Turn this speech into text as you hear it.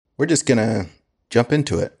We're just going to jump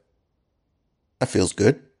into it. That feels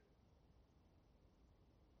good.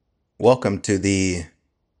 Welcome to the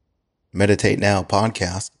Meditate Now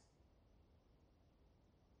podcast.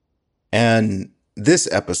 And this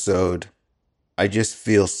episode, I just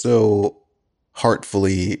feel so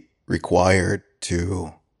heartfully required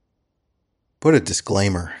to put a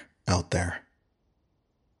disclaimer out there.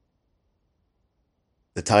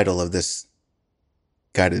 The title of this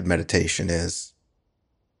guided meditation is,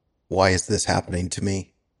 Why is this happening to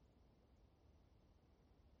me?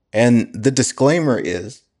 And the disclaimer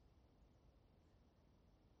is,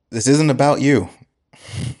 this isn't about you.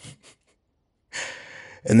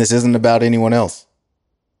 And this isn't about anyone else.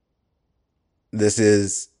 This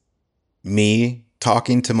is me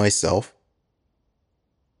talking to myself,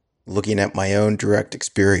 looking at my own direct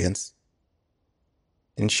experience,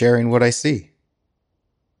 and sharing what I see.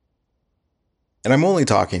 And I'm only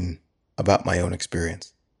talking about my own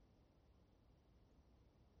experience.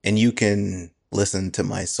 And you can listen to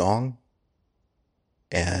my song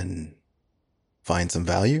and find some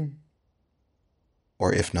value.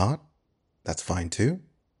 Or if not, that's fine too.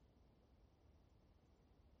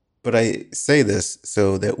 But I say this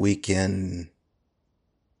so that we can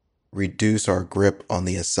reduce our grip on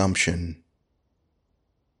the assumption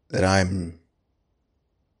that I'm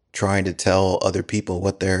trying to tell other people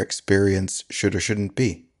what their experience should or shouldn't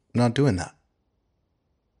be. I'm not doing that.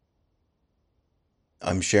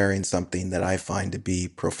 I'm sharing something that I find to be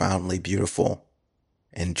profoundly beautiful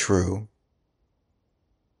and true.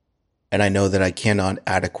 And I know that I cannot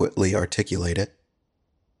adequately articulate it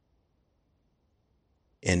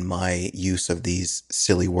in my use of these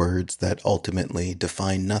silly words that ultimately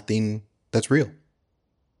define nothing that's real.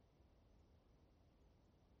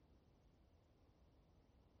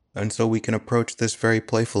 And so we can approach this very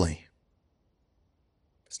playfully.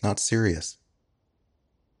 It's not serious.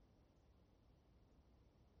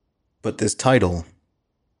 But this title,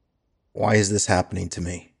 why is this happening to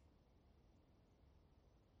me?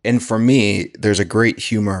 And for me, there's a great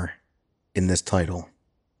humor in this title.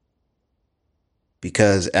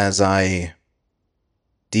 Because as I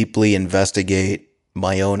deeply investigate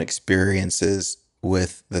my own experiences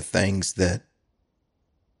with the things that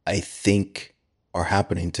I think are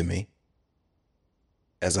happening to me,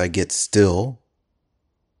 as I get still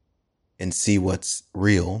and see what's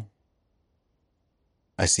real,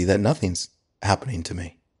 I see that nothing's happening to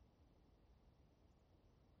me.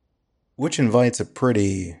 Which invites a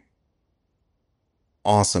pretty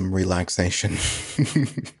awesome relaxation.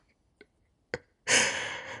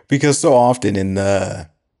 Because so often in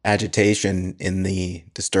the agitation, in the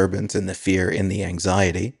disturbance, in the fear, in the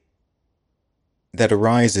anxiety, that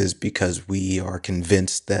arises because we are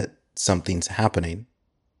convinced that something's happening.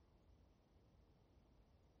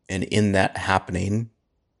 And in that happening,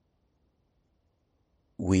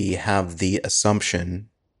 we have the assumption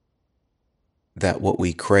that what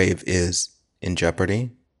we crave is in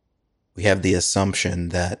jeopardy. We have the assumption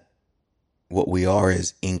that what we are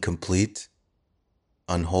is incomplete,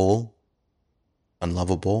 unwhole,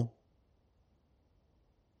 unlovable.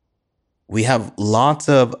 We have lots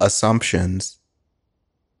of assumptions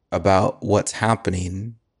about what's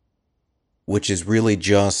happening, which is really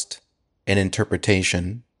just an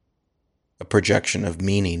interpretation, a projection of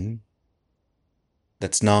meaning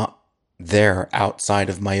that's not there outside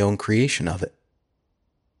of my own creation of it.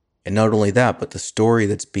 And not only that, but the story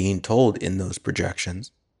that's being told in those projections,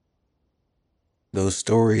 those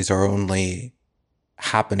stories are only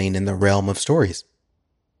happening in the realm of stories,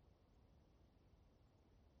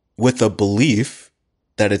 with a belief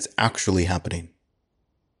that it's actually happening.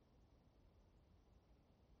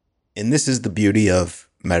 And this is the beauty of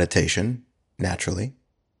meditation, naturally,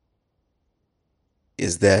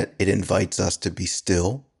 is that it invites us to be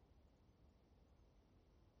still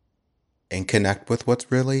and connect with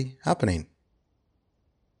what's really happening.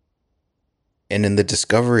 And in the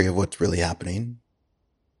discovery of what's really happening,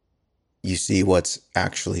 you see what's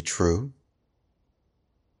actually true,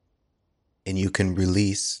 and you can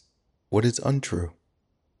release what is untrue.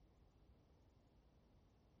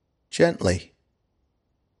 Gently.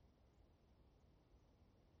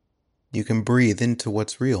 You can breathe into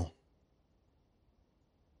what's real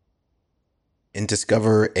and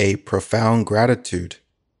discover a profound gratitude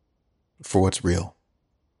for what's real.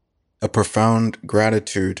 A profound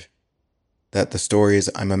gratitude that the stories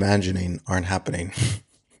I'm imagining aren't happening.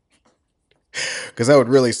 Because that would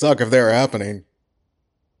really suck if they were happening.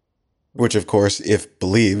 Which, of course, if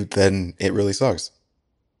believed, then it really sucks.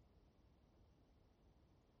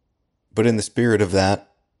 But in the spirit of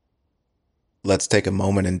that, let's take a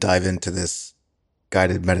moment and dive into this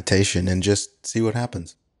guided meditation and just see what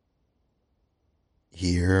happens.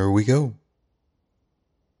 Here we go.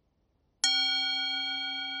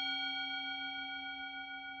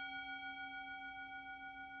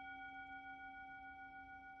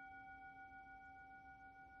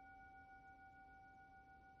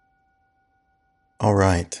 All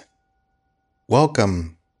right.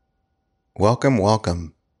 Welcome,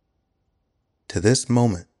 welcome to this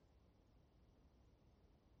moment.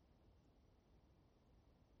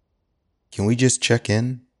 Can we just check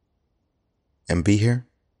in and be here?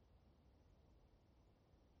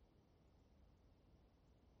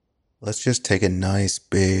 Let's just take a nice,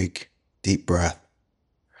 big, deep breath.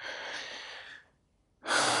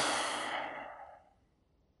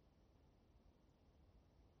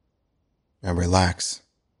 And relax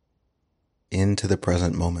into the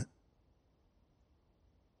present moment.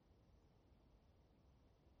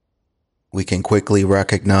 We can quickly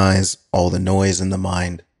recognize all the noise in the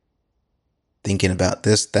mind, thinking about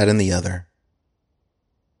this, that, and the other.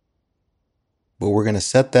 But we're going to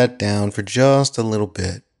set that down for just a little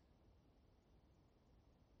bit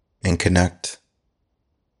and connect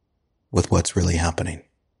with what's really happening.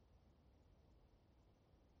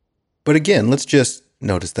 But again, let's just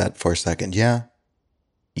notice that for a second. Yeah,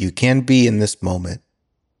 you can be in this moment.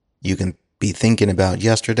 You can be thinking about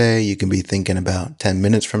yesterday. You can be thinking about 10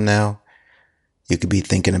 minutes from now. You could be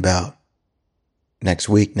thinking about next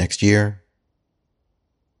week, next year,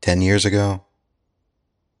 10 years ago.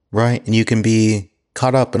 Right? And you can be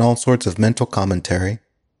caught up in all sorts of mental commentary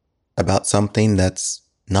about something that's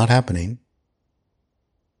not happening.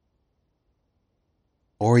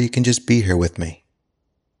 Or you can just be here with me.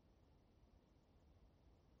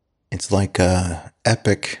 It's like a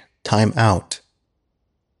epic time out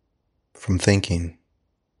from thinking.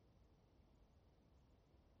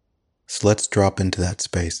 So let's drop into that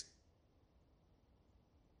space.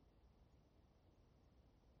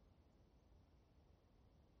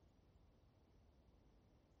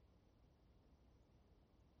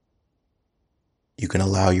 You can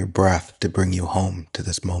allow your breath to bring you home to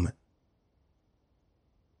this moment.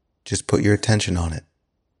 Just put your attention on it.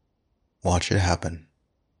 Watch it happen.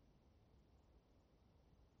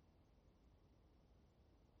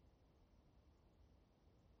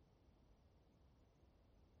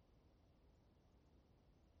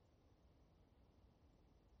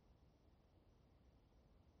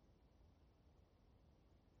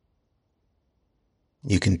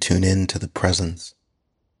 You can tune in to the presence.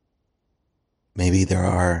 Maybe there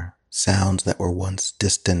are sounds that were once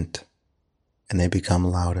distant and they become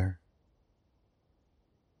louder.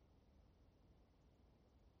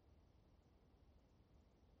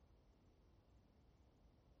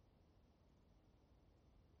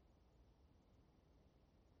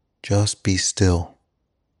 Just be still.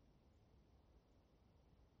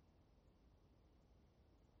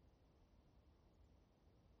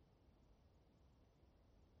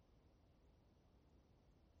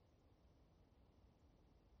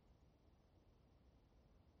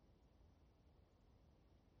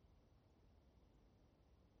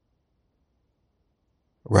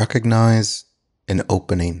 Recognize an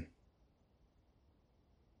opening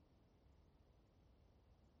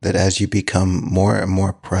that as you become more and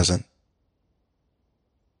more present,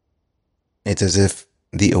 it's as if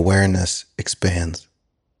the awareness expands.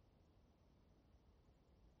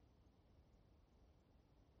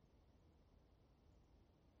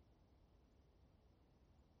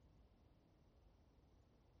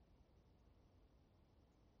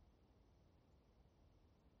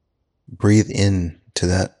 Breathe in to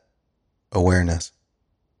that awareness,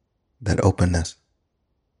 that openness.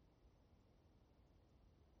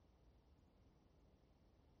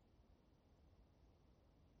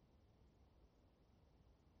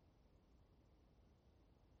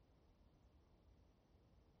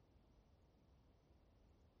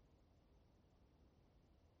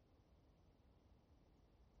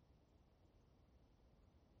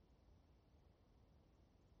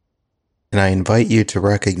 And I invite you to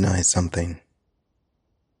recognize something.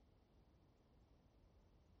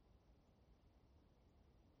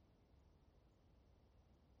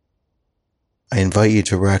 I invite you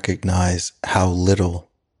to recognize how little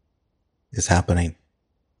is happening.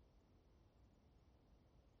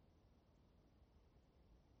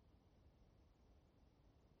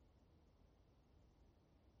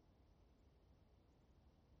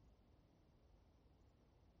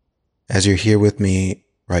 As you're here with me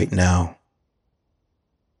right now,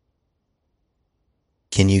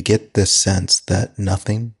 can you get this sense that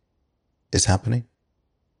nothing is happening?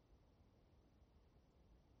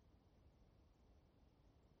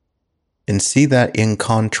 And see that in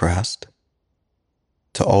contrast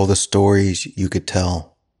to all the stories you could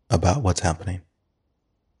tell about what's happening.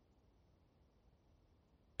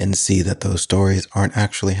 and see that those stories aren't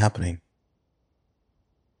actually happening.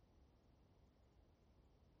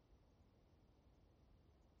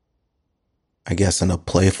 I guess in a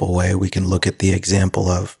playful way, we can look at the example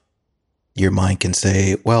of your mind can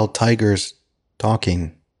say, well, Tiger's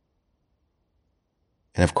talking.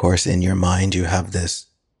 And of course, in your mind, you have this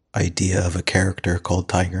idea of a character called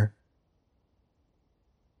Tiger.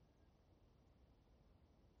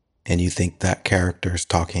 And you think that character's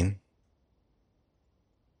talking.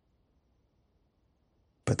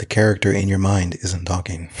 But the character in your mind isn't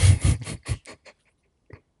talking.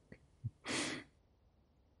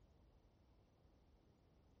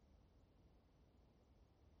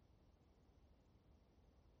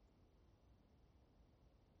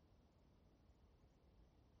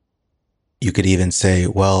 You could even say,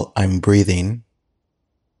 well, I'm breathing.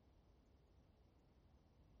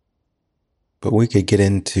 But we could get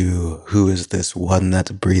into who is this one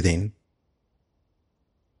that's breathing?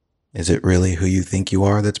 Is it really who you think you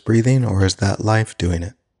are that's breathing, or is that life doing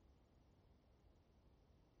it?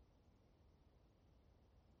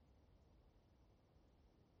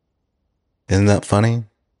 Isn't that funny?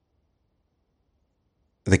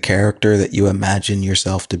 The character that you imagine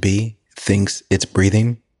yourself to be thinks it's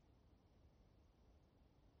breathing.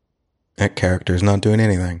 That character is not doing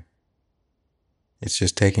anything. It's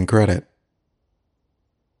just taking credit.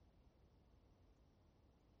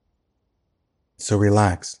 So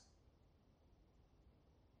relax.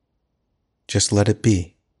 Just let it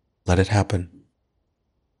be. Let it happen.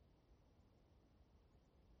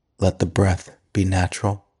 Let the breath be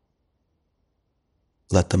natural.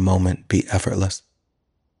 Let the moment be effortless.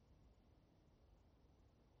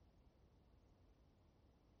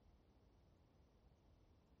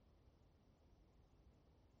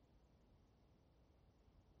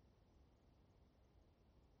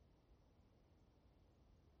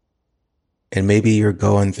 And maybe you're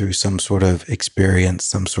going through some sort of experience,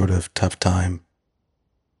 some sort of tough time.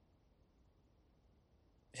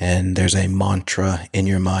 And there's a mantra in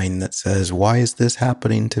your mind that says, why is this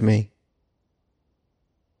happening to me?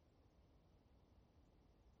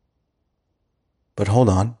 But hold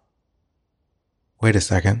on. Wait a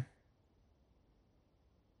second.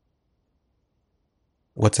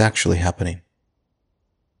 What's actually happening?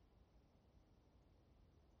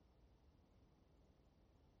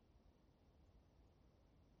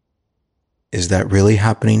 Is that really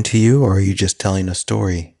happening to you, or are you just telling a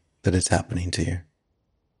story that it's happening to you?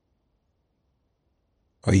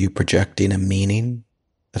 Are you projecting a meaning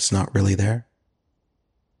that's not really there?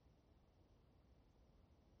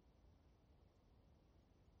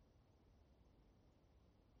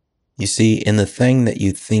 You see, in the thing that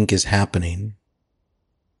you think is happening,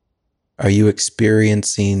 are you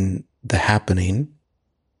experiencing the happening,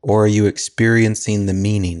 or are you experiencing the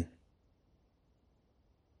meaning?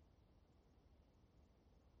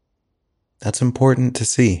 That's important to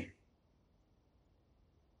see.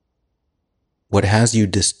 What has you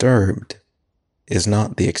disturbed is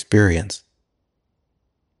not the experience,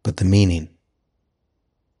 but the meaning.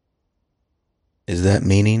 Is that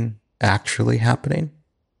meaning actually happening?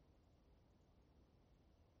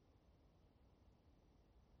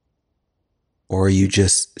 Or are you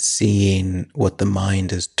just seeing what the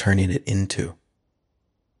mind is turning it into?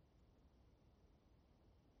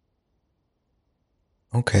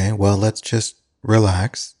 Okay, well, let's just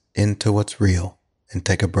relax into what's real and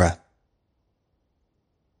take a breath.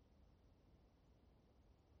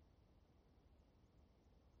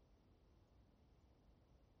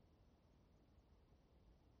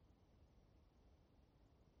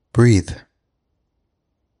 Breathe.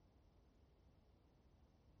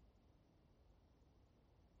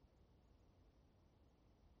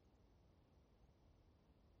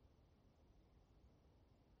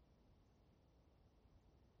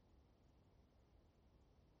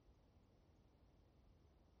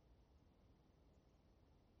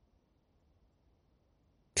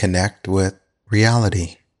 Connect with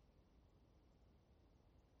reality.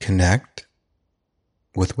 Connect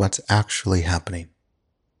with what's actually happening.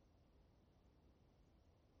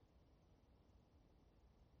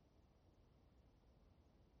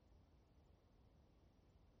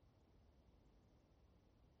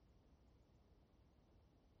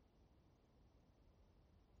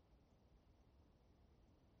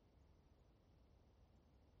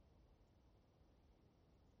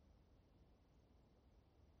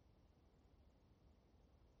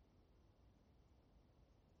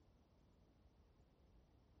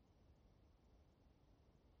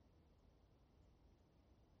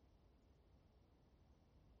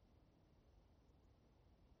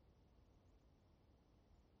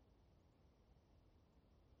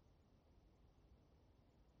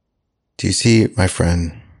 Do you see, my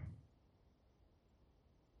friend?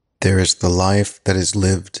 There is the life that is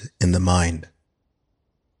lived in the mind,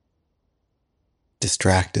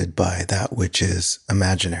 distracted by that which is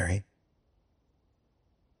imaginary.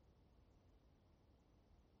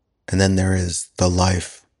 And then there is the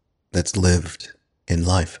life that's lived in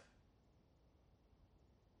life,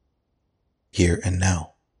 here and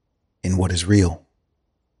now, in what is real.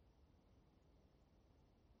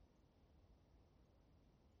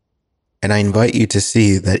 And I invite you to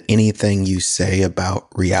see that anything you say about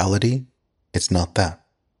reality, it's not that.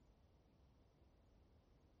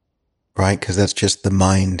 Right? Because that's just the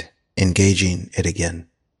mind engaging it again.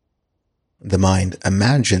 The mind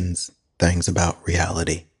imagines things about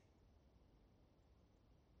reality.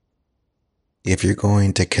 If you're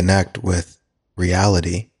going to connect with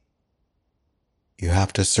reality, you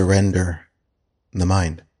have to surrender the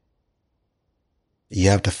mind.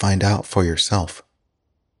 You have to find out for yourself.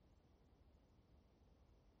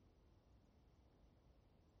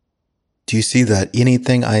 Do you see that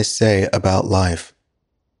anything I say about life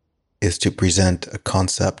is to present a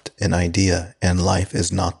concept, an idea, and life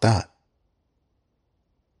is not that?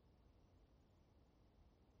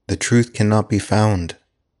 The truth cannot be found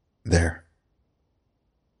there.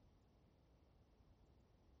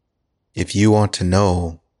 If you want to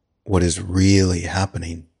know what is really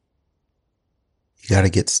happening, you got to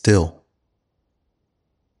get still.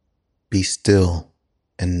 Be still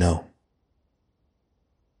and know.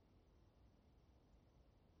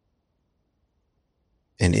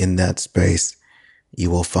 And in that space,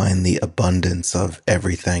 you will find the abundance of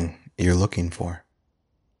everything you're looking for.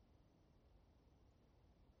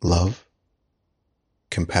 Love,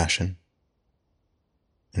 compassion,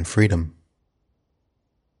 and freedom.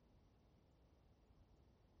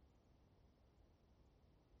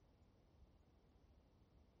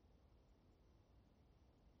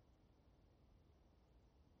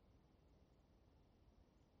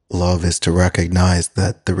 Love is to recognize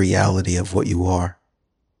that the reality of what you are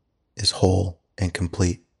is whole and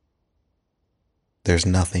complete. There's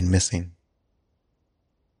nothing missing.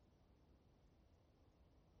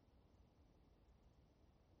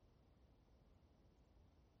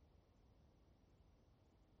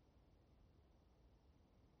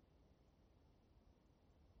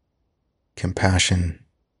 Compassion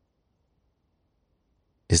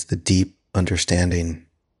is the deep understanding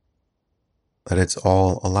that it's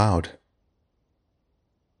all allowed.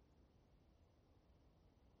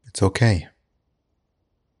 It's okay.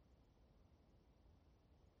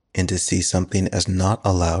 And to see something as not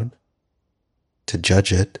allowed, to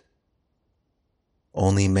judge it,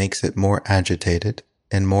 only makes it more agitated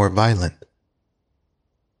and more violent.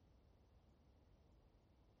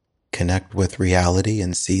 Connect with reality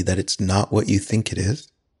and see that it's not what you think it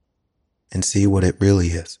is, and see what it really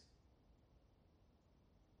is.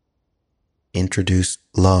 Introduce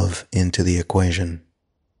love into the equation.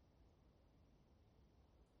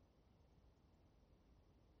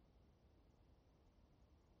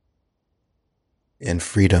 And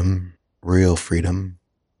freedom, real freedom,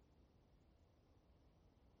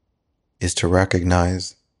 is to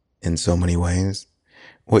recognize, in so many ways,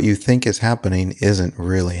 what you think is happening isn't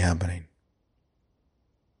really happening.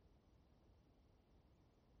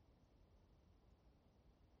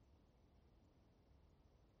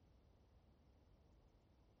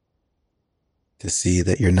 To see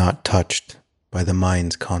that you're not touched by the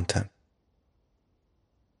mind's content.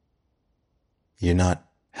 You're not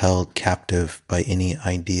held captive by any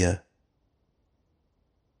idea.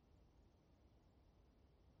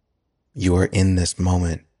 You are in this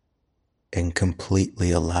moment and completely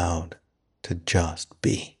allowed to just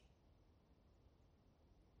be.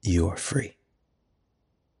 You are free.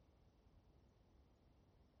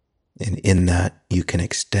 And in that, you can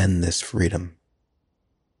extend this freedom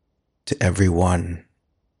to everyone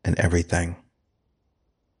and everything.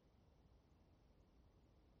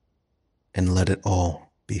 And let it all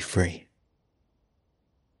be free.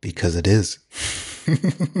 Because it is.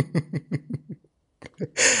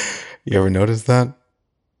 You ever notice that?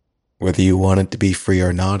 Whether you want it to be free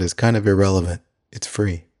or not is kind of irrelevant. It's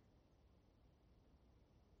free.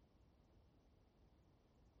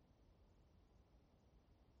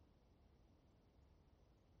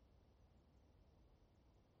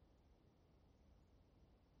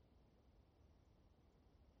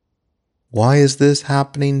 Why is this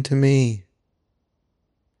happening to me?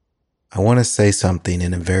 I want to say something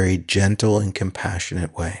in a very gentle and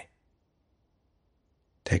compassionate way.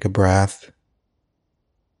 Take a breath.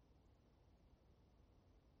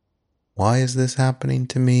 Why is this happening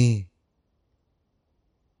to me?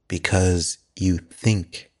 Because you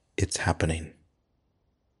think it's happening.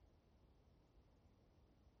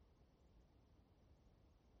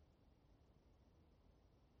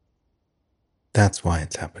 That's why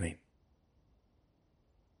it's happening.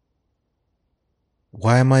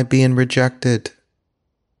 Why am I being rejected?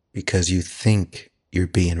 Because you think you're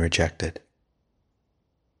being rejected.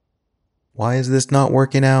 Why is this not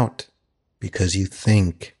working out? Because you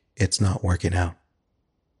think it's not working out.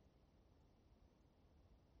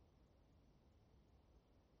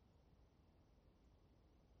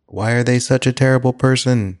 Why are they such a terrible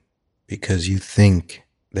person? Because you think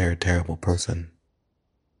they're a terrible person.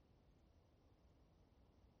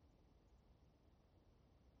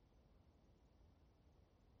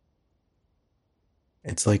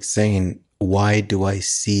 It's like saying, why do I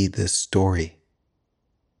see this story?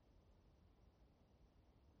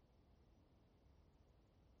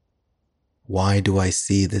 Why do I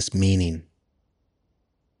see this meaning?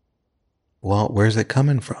 Well, where's it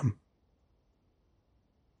coming from?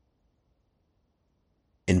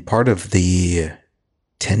 And part of the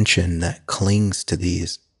tension that clings to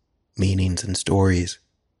these meanings and stories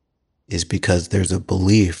is because there's a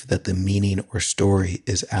belief that the meaning or story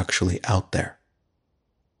is actually out there.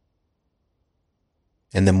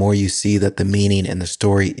 And the more you see that the meaning and the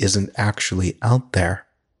story isn't actually out there,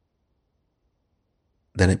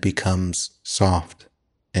 then it becomes soft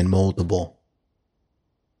and moldable.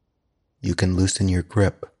 You can loosen your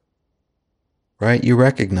grip, right? You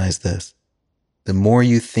recognize this. The more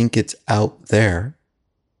you think it's out there,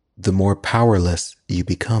 the more powerless you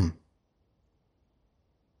become.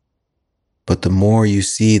 But the more you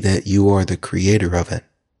see that you are the creator of it,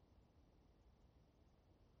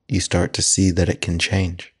 you start to see that it can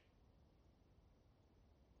change.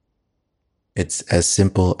 It's as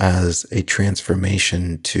simple as a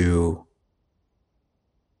transformation to,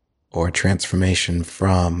 or a transformation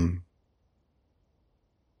from,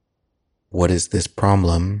 what is this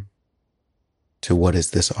problem to what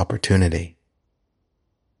is this opportunity?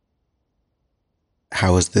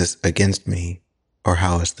 How is this against me, or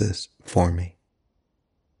how is this for me?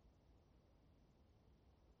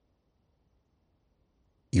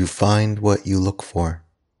 You find what you look for.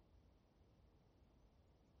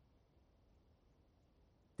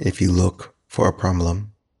 If you look for a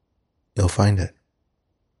problem, you'll find it.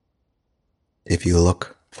 If you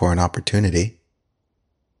look for an opportunity,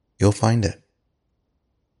 you'll find it.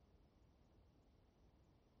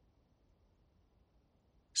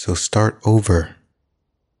 So start over.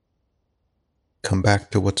 Come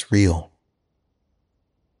back to what's real.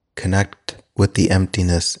 Connect with the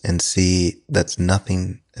emptiness and see that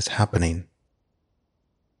nothing is happening.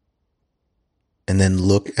 And then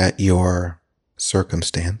look at your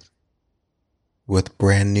circumstance with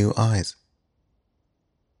brand new eyes.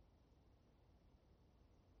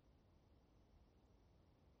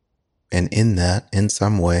 And in that, in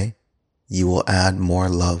some way, you will add more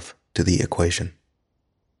love to the equation.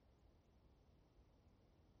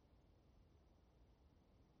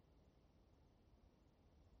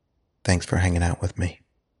 Thanks for hanging out with me.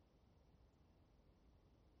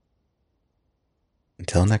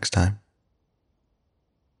 Until next time.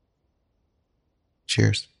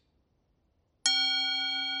 Cheers.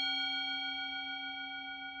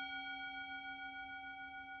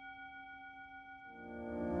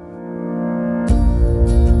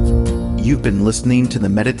 You've been listening to the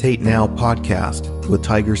Meditate Now podcast with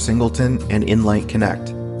Tiger Singleton and Inlight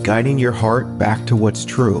Connect, guiding your heart back to what's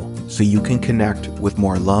true so you can connect with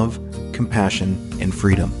more love, compassion, and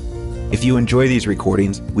freedom. If you enjoy these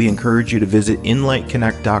recordings, we encourage you to visit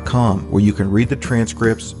inlightconnect.com, where you can read the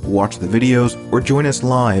transcripts, watch the videos, or join us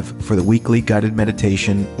live for the weekly guided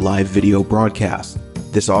meditation live video broadcast.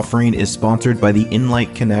 This offering is sponsored by the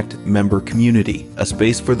Inlight Connect member community, a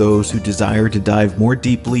space for those who desire to dive more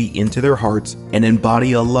deeply into their hearts and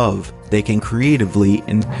embody a love they can creatively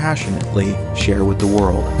and passionately share with the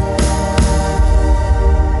world.